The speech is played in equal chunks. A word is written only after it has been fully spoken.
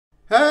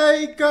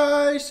Hey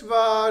guys,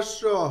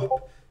 what's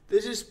up?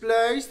 This is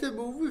Blaze the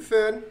movie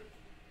fan,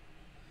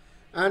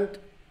 and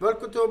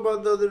welcome to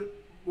another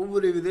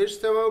movie review. This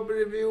time I'll be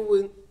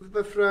reviewing with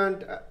my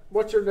friend.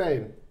 What's your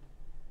name?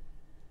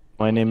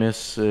 My name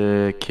is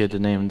Kid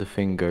Named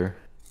Finger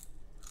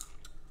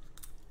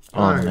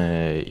on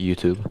Right,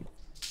 YouTube.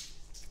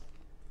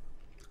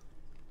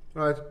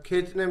 right.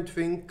 Kid named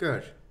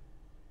Finger.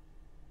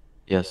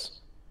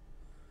 Yes.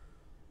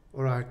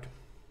 Alright.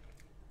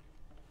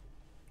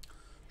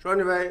 So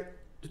anyway,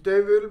 today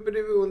we will be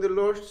reviewing the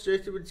Lost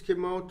City which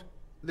came out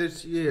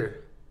this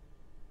year.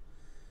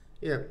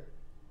 Yeah.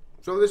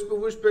 So this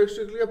movie is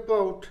basically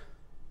about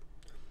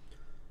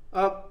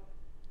a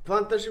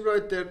fantasy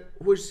writer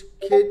who is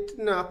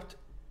kidnapped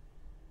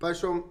by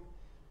some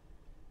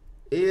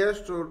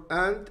airstore,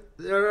 and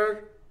there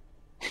are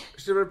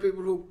several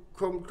people who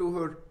come to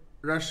her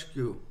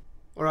rescue.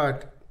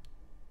 Alright.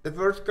 The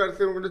first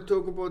character I'm going to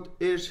talk about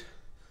is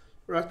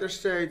Rata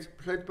Sage,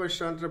 played by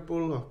Sandra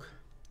Bullock.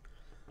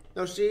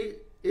 Now she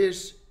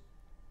is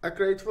a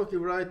great fucking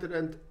writer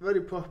and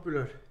very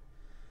popular,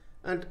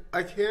 and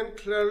I can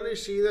clearly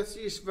see that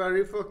she is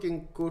very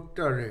fucking good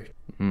at it.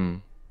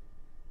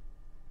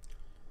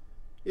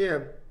 Yeah,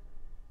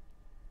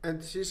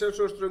 and she's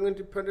also a strong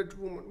independent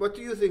woman. What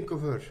do you think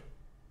of her?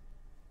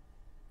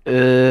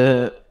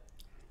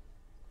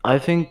 I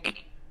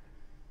think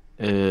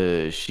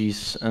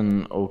she's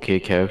an okay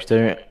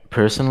character.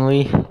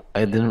 Personally,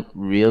 I didn't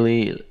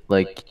really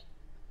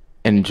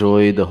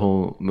enjoy the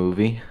whole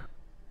movie,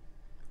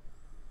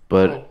 Oh,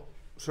 but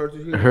sorry to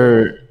hear that.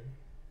 her,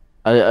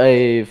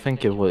 I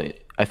think it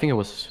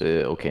was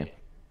okay.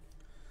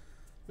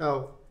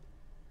 Now,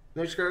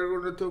 next guy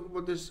we're going to talk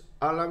about is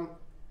Alan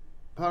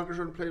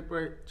Parkinson, played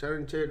by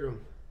Channing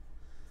Tatum.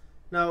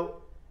 Now,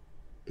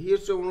 he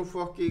is someone who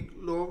fucking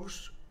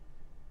loves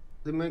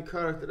the main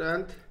character,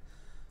 and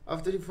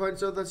after he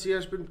finds out that she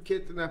has been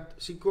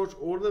kidnapped, she goes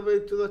all the way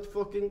to that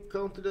fucking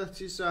country that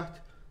she's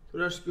at to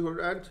rescue her,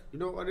 and you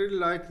know, I really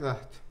like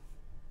that.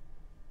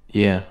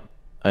 Yeah,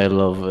 I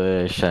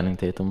love Channing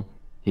Tatum.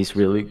 He's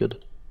really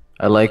good.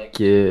 I like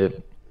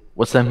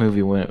what's that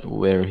movie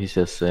where he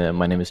says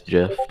my name is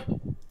Jeff?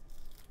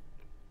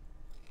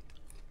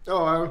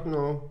 Oh, I don't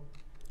know.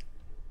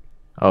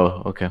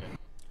 Oh, okay.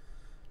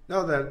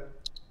 Now then,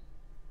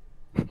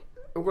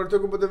 I'm going to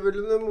talk about the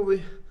villain of the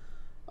movie,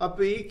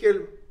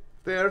 Abigail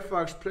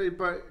Fairfax, played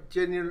by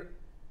Jenny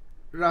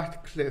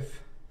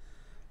Ratcliffe.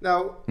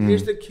 Now,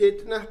 he's the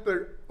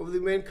kidnapper of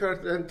the main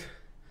character, and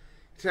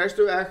he tries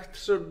to act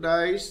so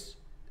nice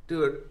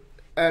to her.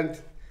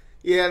 And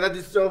yeah, that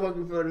is so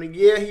fucking funny.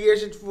 Yeah, he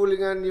isn't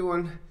fooling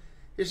anyone.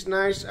 His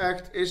nice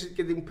act isn't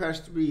getting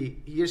past me.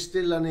 He is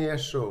still an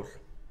asshole.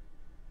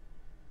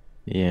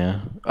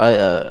 Yeah,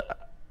 I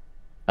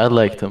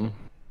liked him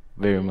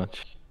very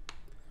much.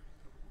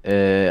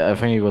 I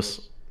think he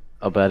was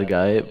a bad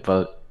guy,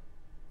 but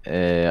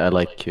I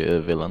like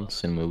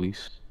villains in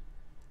movies.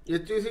 Yeah,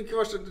 do you think he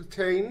was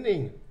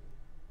entertaining?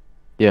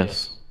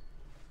 Yes.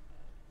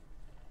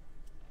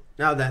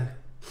 Now then,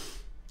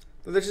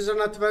 this is an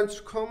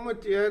adventure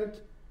comedy, and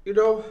you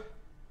know,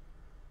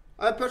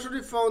 I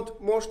personally found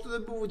most of the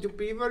movie to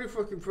be very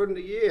fucking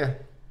funny. Yeah,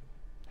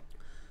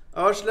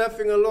 I was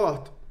laughing a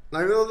lot. Now,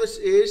 even though this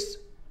is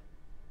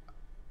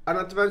an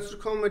adventure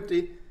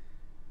comedy,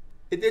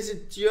 it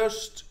isn't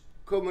just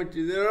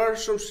comedy. There are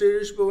some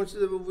serious moments in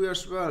the movie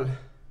as well.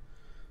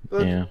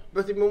 Yeah.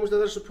 But the moments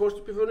that are supposed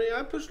to be funny,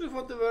 I personally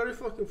found them very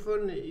fucking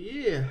funny.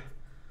 Yeah.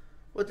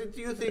 What did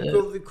you think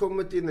of the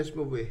comedy in this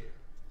movie?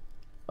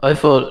 I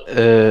thought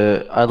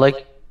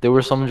there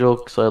were some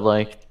jokes I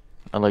liked.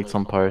 I liked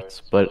some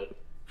parts, but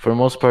for the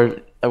most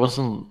part, I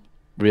wasn't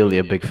really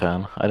a big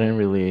fan. I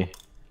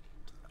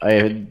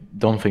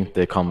don't think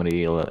the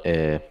comedy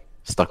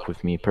stuck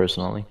with me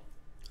personally.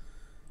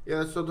 Yeah,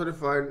 that's totally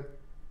fine.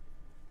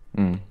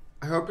 Mm.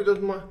 I hope you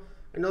don't mind.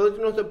 I know that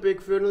you're not a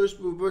big fan of this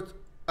movie, but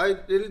I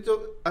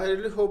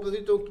really hope that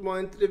you don't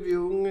mind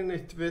reviewing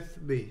it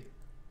with me.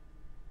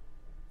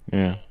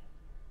 Yeah.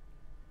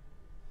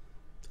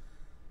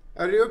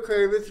 Are you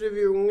okay with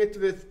reviewing it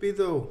with me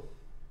though?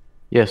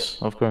 Yes,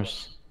 of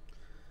course.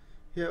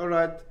 Yeah,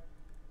 alright.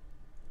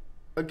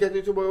 I'll get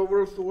into my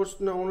overall thoughts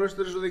now, unless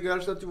there's something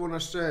else that you wanna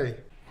say.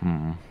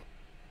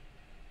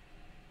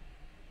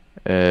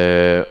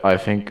 I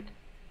think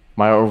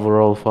my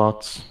overall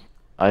thoughts,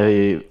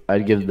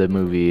 I'd give the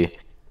movie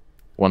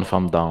one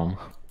thumb down.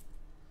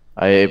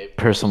 I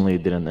personally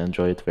didn't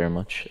enjoy it very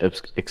much,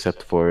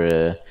 except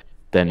for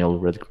Daniel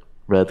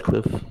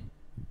Radcliffe.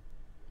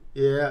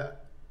 Yeah,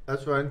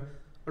 that's fine.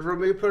 But for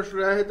me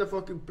personally, I had a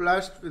fucking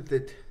blast with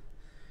it.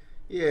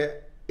 Yeah,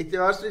 it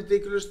was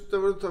ridiculous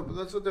over the top, but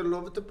that's what I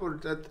loved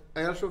about it.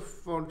 I also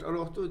found a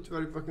lot of it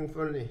very fucking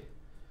funny.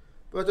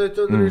 But I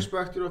totally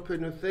respect your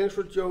opinion. Thanks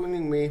for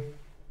joining me.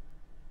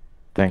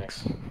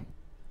 Thanks.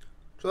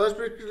 So that's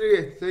basically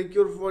it. Thank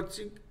you for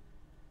watching.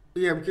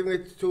 Yeah, I'm giving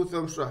it 2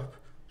 thumbs up.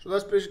 So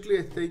that's basically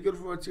it. Thank you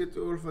for watching it.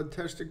 All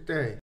fantastic day.